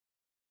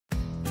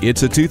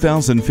It's a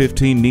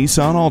 2015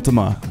 Nissan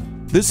Altima.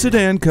 This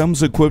sedan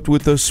comes equipped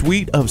with a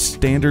suite of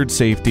standard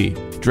safety,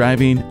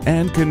 driving,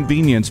 and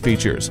convenience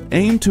features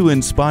aimed to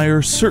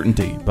inspire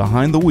certainty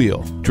behind the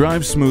wheel.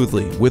 Drive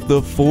smoothly with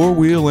the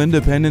 4-wheel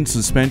independent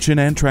suspension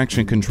and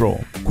traction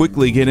control.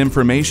 Quickly get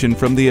information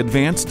from the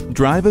advanced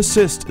Drive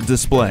Assist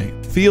display.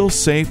 Feel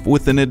safe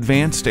with an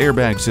advanced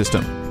airbag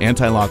system,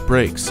 anti-lock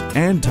brakes,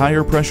 and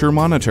tire pressure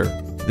monitor.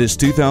 This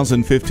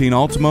 2015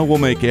 Altima will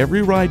make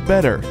every ride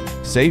better,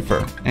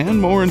 safer, and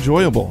more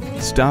enjoyable.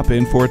 Stop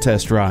in for a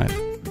test drive.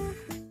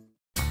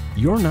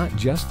 You're not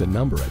just a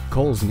number at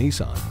Cowles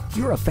Nissan.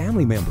 You're a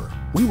family member.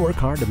 We work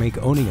hard to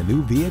make owning a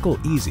new vehicle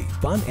easy,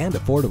 fun, and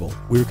affordable.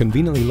 We're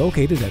conveniently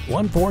located at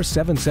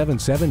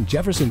 14777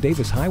 Jefferson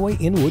Davis Highway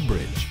in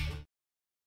Woodbridge.